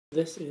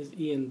This is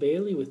Ian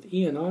Bailey with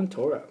Ian on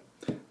Torah.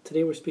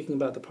 Today we're speaking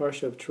about the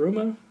Parsha of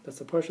Terumah. That's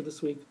the Parsha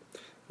this week.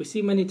 We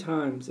see many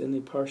times in the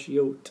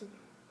Parshiyot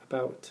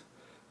about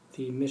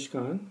the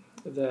Mishkan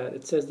that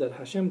it says that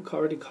Hashem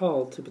already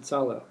called to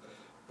Bezalel.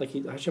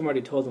 Hashem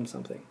already told him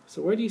something.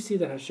 So where do you see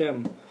that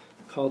Hashem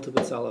called to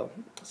Bezalel?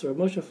 So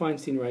Moshe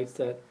Feinstein writes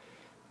that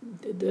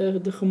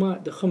the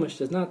Chumash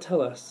does not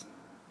tell us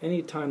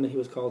any time that he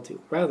was called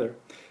to. Rather,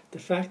 the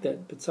fact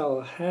that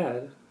Bezalel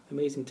had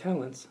amazing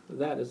talents,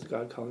 that is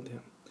God calling to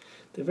him.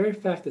 The very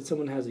fact that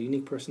someone has a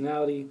unique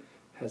personality,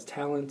 has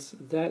talents,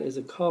 that is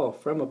a call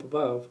from up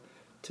above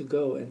to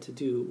go and to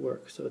do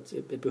work. So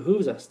it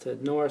behooves us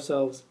to know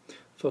ourselves,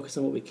 focus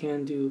on what we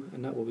can do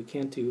and not what we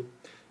can't do,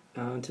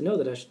 and to know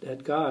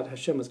that God,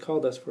 Hashem, has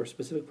called us for a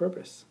specific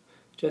purpose,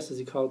 just as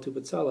he called to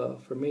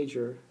Bezalel for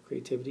major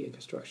creativity and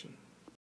construction.